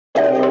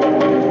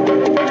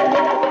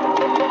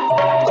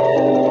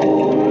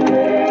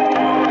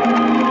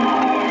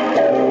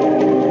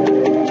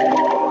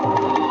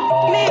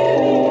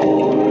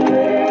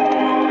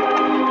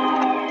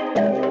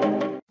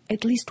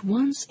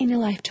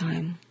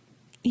lifetime,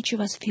 each of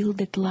us feel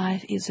that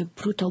life is a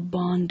brutal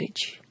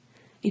bondage.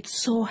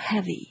 It's so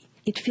heavy.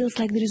 It feels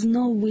like there is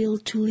no will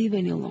to live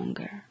any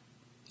longer.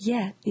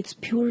 Yet, it's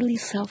purely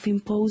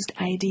self-imposed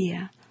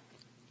idea.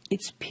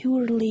 It's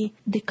purely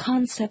the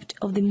concept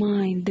of the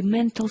mind, the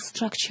mental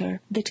structure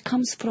that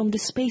comes from the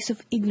space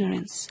of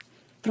ignorance,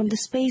 from the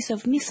space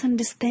of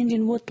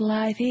misunderstanding what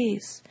life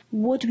is,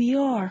 what we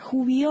are,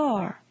 who we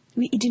are.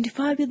 We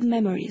identify with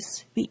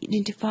memories. We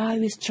identify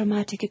with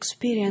traumatic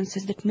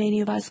experiences that many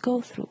of us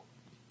go through.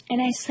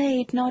 And I say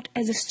it not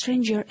as a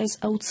stranger, as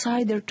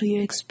outsider to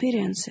your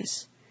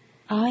experiences.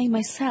 I,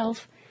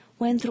 myself,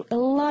 went through a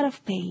lot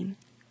of pain,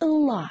 a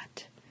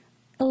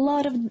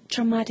lot of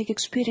traumatic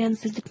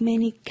experiences that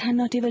many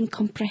cannot even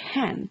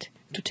comprehend,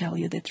 to tell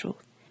you the truth.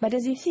 But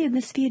as you see in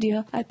this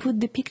video, I put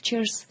the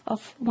pictures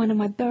of one of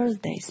my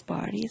birthday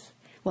parties.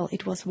 Well,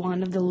 it was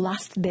one of the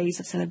last days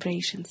of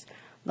celebrations.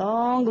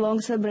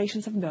 Long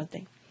celebrations of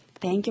birthday.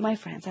 Thank you, my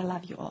friends. I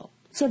love you all.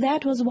 So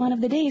that was one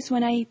of the days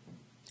when I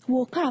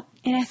woke up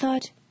and I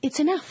thought, it's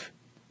enough.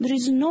 There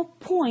is no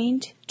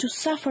point to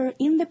suffer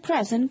in the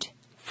present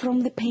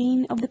from the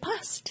pain of the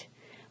past,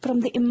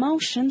 from the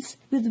emotions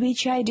with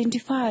which I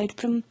identified,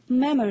 from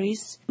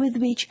memories with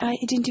which I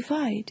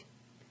identified.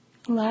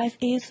 Life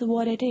is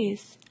what it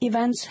is.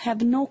 Events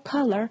have no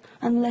color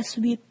unless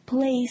we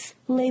place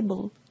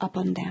label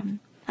upon them,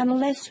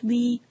 unless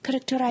we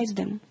characterize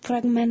them,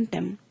 fragment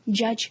them,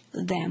 judge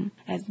them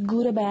as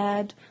good or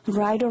bad,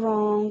 right or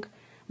wrong.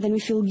 Then we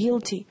feel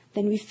guilty.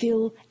 Then we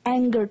feel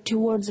anger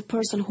towards the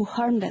person who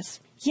harmed us.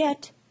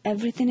 Yet,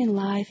 everything in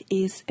life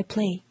is a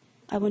play.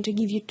 I want to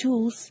give you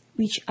tools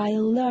which I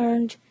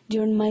learned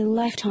during my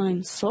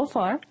lifetime so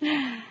far,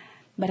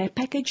 but I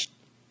packaged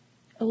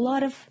a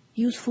lot of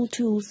useful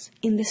tools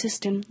in the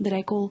system that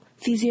I call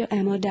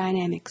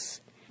physio-hemodynamics.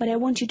 But I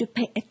want you to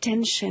pay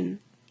attention.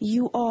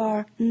 You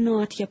are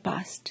not your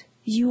past.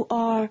 You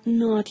are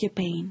not your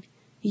pain.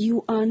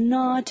 You are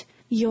not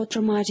your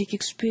traumatic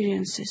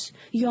experiences.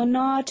 You are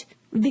not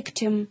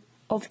victim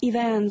of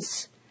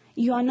events.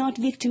 You are not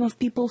victim of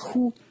people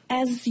who,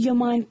 as your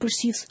mind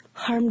perceives,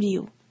 harmed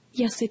you.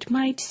 Yes, it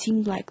might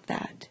seem like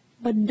that.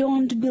 But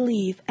don't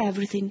believe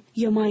everything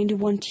your mind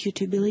wants you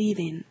to believe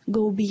in.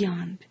 Go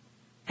beyond.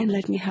 And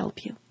let me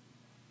help you.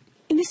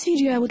 In this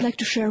video, I would like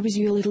to share with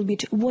you a little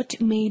bit what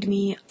made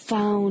me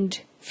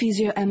found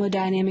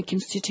Physio-Hemodynamic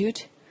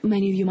Institute.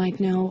 Many of you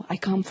might know I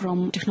come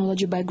from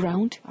technology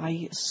background.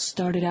 I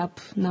started up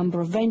a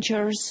number of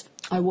ventures.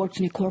 I worked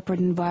in a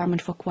corporate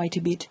environment for quite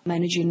a bit,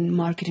 managing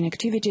marketing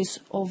activities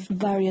of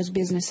various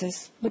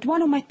businesses. But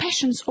one of my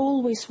passions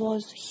always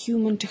was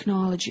human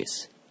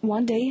technologies.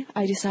 One day,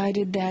 I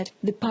decided that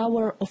the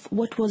power of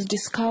what was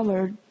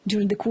discovered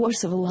during the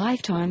course of a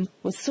lifetime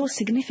was so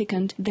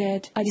significant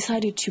that I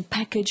decided to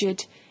package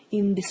it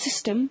in the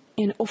system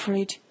and offer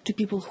it to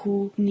people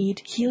who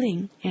need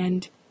healing.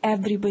 And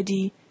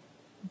everybody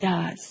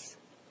does.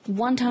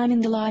 One time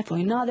in the life or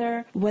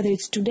another, whether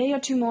it's today or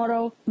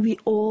tomorrow, we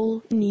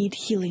all need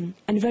healing.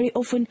 And very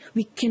often,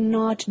 we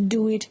cannot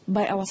do it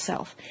by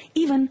ourselves.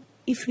 Even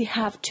if we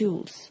have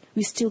tools,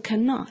 we still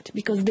cannot,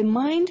 because the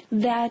mind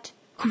that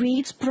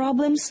creates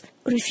problems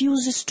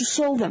refuses to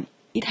solve them.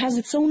 It has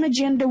its own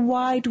agenda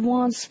why it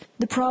wants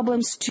the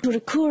problems to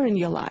recur in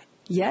your life.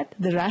 Yet,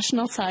 the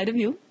rational side of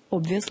you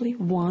obviously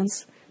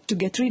wants to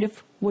get rid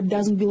of what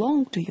doesn't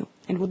belong to you.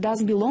 And what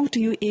doesn't belong to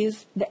you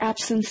is the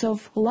absence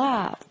of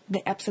love,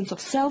 the absence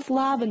of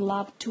self-love and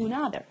love to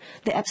another,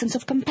 the absence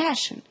of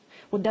compassion.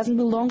 What doesn't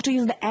belong to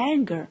you is the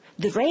anger,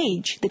 the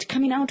rage that's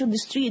coming out of the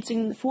streets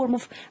in the form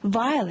of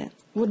violence.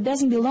 What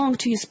doesn't belong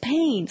to you is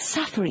pain,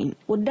 suffering.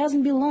 What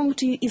doesn't belong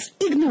to you is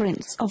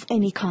ignorance of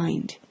any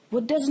kind.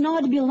 What does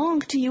not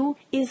belong to you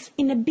is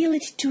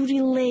inability to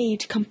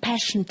relate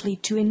compassionately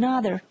to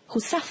another who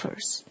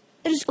suffers.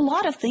 There's a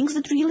lot of things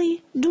that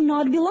really do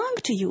not belong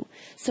to you.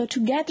 So to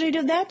get rid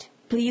of that,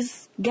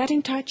 please get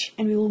in touch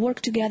and we will work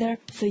together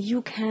so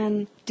you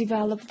can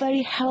develop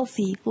very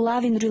healthy,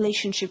 loving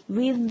relationship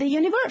with the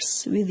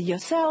universe, with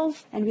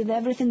yourself, and with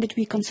everything that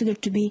we consider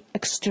to be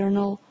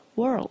external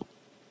world.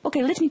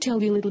 Okay, let me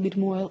tell you a little bit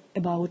more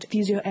about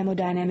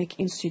Physio-Hemodynamic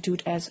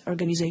Institute as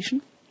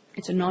organization.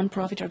 It's a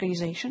non-profit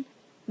organization.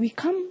 We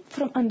come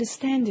from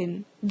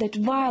understanding that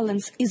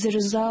violence is a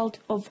result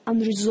of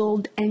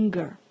unresolved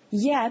anger.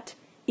 Yet,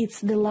 it's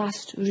the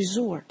last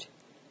resort.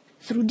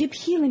 Through deep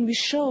healing, we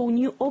show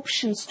new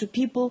options to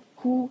people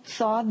who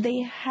thought they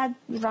had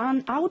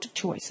run out of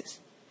choices.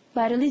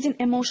 By releasing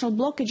emotional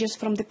blockages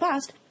from the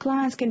past,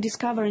 clients can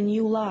discover a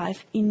new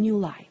life in new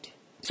light.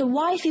 So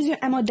why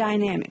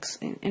physio-hemodynamics?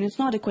 And it's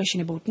not a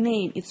question about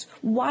name, it's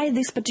why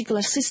this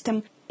particular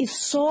system is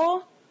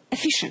so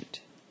efficient.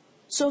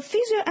 So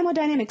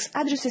physio-hemodynamics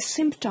addresses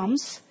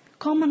symptoms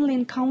commonly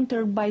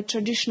encountered by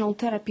traditional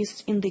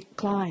therapists in the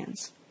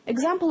clients.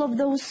 Examples of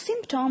those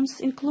symptoms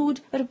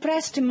include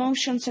repressed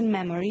emotions and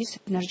memories,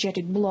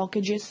 energetic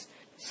blockages,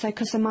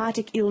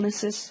 psychosomatic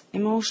illnesses,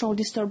 emotional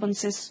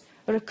disturbances,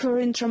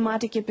 recurring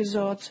traumatic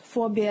episodes,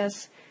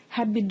 phobias,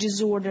 habit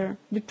disorder,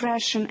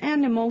 depression,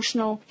 and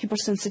emotional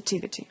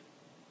hypersensitivity.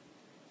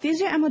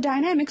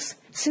 Physiohemodynamics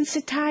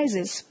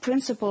sensitizes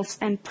principles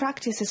and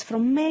practices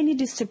from many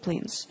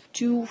disciplines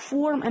to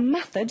form a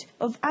method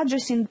of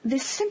addressing the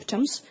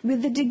symptoms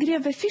with a degree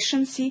of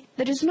efficiency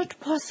that is not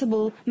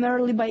possible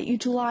merely by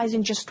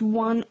utilizing just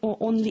one or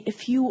only a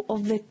few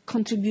of the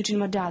contributing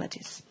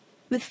modalities.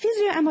 With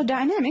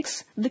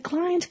physiohemodynamics, the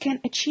client can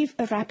achieve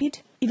a rapid,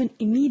 even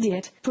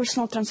immediate,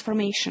 personal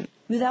transformation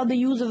without the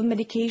use of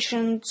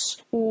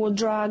medications or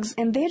drugs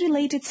and their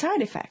related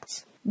side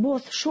effects,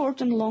 both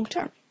short and long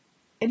term.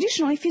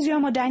 Additionally,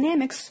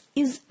 physiohemodynamics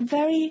is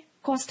very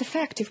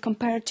cost-effective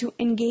compared to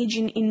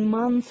engaging in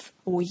months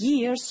or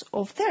years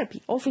of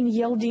therapy, often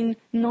yielding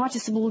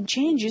noticeable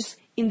changes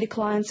in the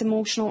client's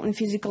emotional and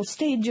physical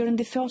state during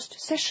the first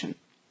session.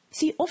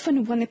 See,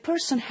 often when a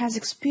person has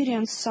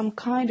experienced some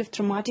kind of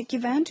traumatic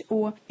event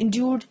or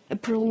endured a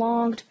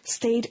prolonged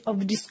state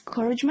of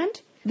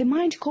discouragement, the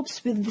mind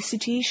copes with the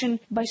situation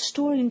by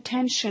storing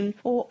tension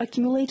or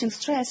accumulating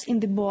stress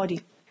in the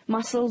body.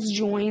 Muscles,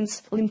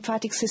 joints,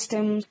 lymphatic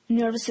system,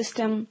 nervous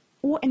system,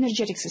 or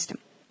energetic system.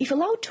 If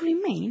allowed to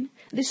remain,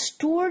 the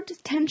stored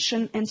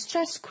tension and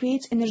stress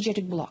creates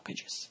energetic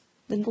blockages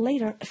that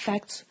later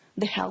affects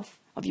the health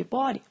of your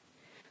body.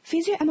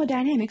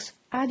 Physiohemodynamics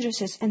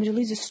addresses and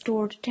releases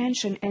stored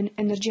tension and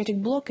energetic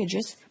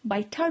blockages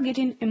by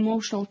targeting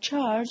emotional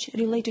charge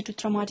related to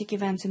traumatic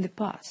events in the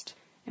past,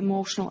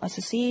 emotional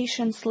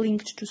associations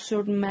linked to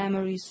certain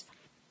memories,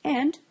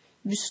 and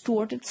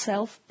distorted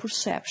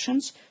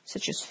self-perceptions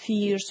such as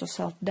fears or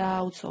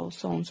self-doubts or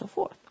so on and so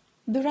forth.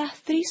 There are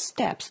 3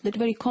 steps that are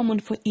very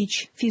common for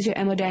each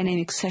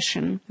physiohemodynamic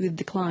session with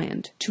the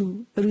client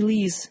to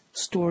release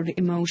stored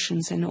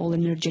emotions and all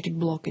energetic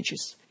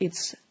blockages.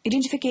 It's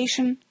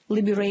identification,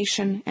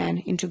 liberation, and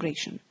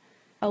integration.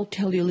 I'll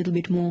tell you a little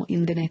bit more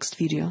in the next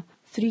video.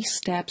 3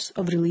 steps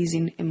of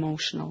releasing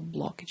emotional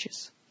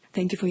blockages.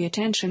 Thank you for your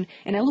attention,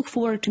 and I look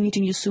forward to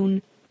meeting you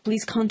soon.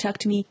 Please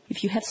contact me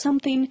if you have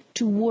something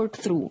to work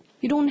through.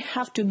 You don't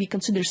have to be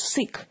considered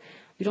sick.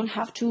 You don't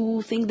have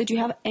to think that you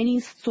have any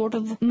sort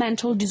of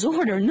mental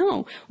disorder.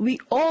 No, we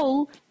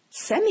all,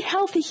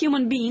 semi-healthy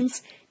human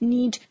beings,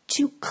 need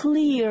to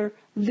clear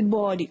the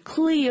body,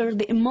 clear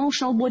the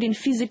emotional body and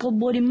physical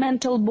body,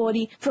 mental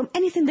body from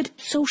anything that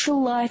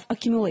social life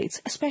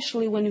accumulates,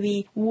 especially when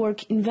we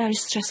work in very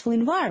stressful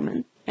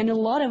environment. And a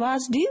lot of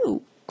us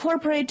do.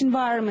 Corporate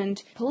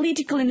environment,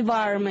 political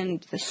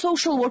environment, the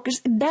social workers,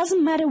 it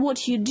doesn't matter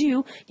what you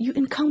do, you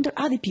encounter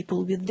other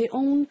people with their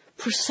own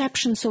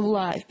perceptions of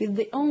life, with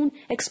their own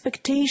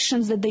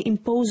expectations that they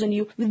impose on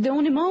you, with their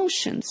own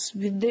emotions,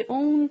 with their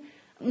own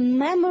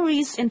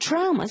memories and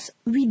traumas.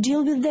 We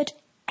deal with that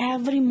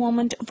every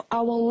moment of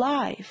our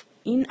life,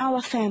 in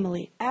our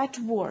family, at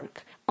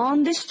work,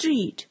 on the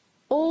street,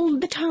 all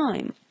the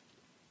time.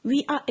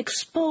 We are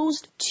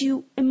exposed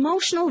to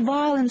emotional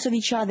violence of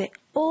each other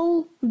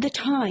all the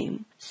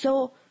time.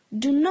 So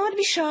do not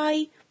be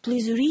shy.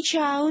 Please reach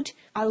out.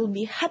 I will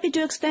be happy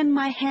to extend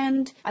my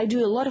hand. I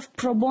do a lot of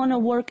pro bono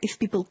work if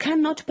people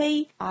cannot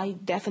pay. I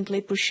definitely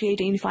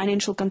appreciate any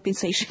financial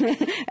compensation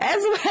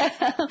as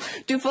well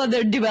to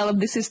further develop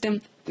the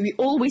system. We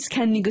always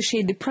can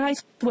negotiate the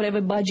price.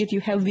 Whatever budget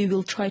you have, we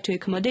will try to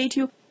accommodate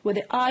you.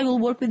 Whether I will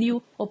work with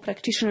you or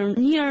practitioner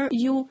near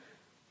you,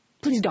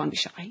 please don't be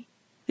shy.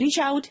 Reach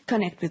out,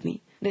 connect with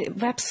me. The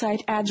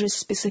website address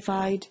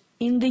specified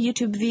in the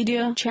YouTube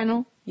video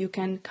channel. You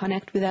can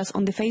connect with us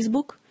on the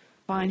Facebook,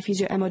 find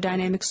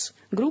Physiohemodynamics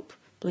group.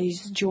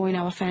 Please join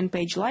our fan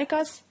page, like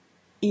us.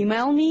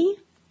 Email me,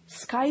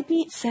 Skype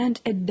me,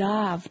 send a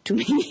dove to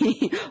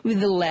me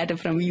with a letter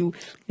from you.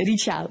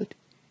 Reach out.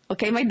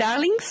 Okay, my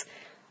darlings?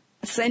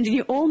 Sending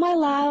you all my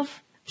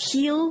love.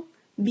 Heal,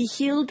 be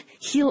healed,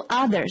 heal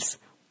others.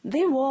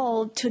 The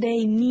world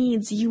today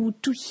needs you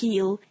to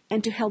heal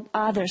and to help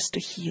others to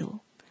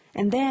heal.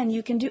 And then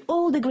you can do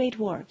all the great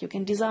work. You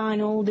can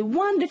design all the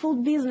wonderful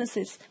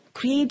businesses,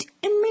 create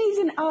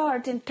amazing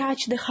art and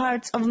touch the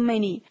hearts of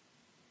many.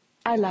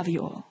 I love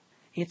you all.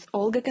 It's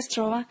Olga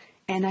Kostrova,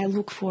 and I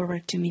look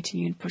forward to meeting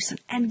you in person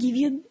and give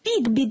you a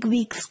big, big,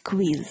 big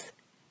squeeze.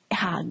 A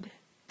hug.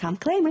 Come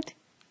claim it.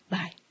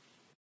 Bye.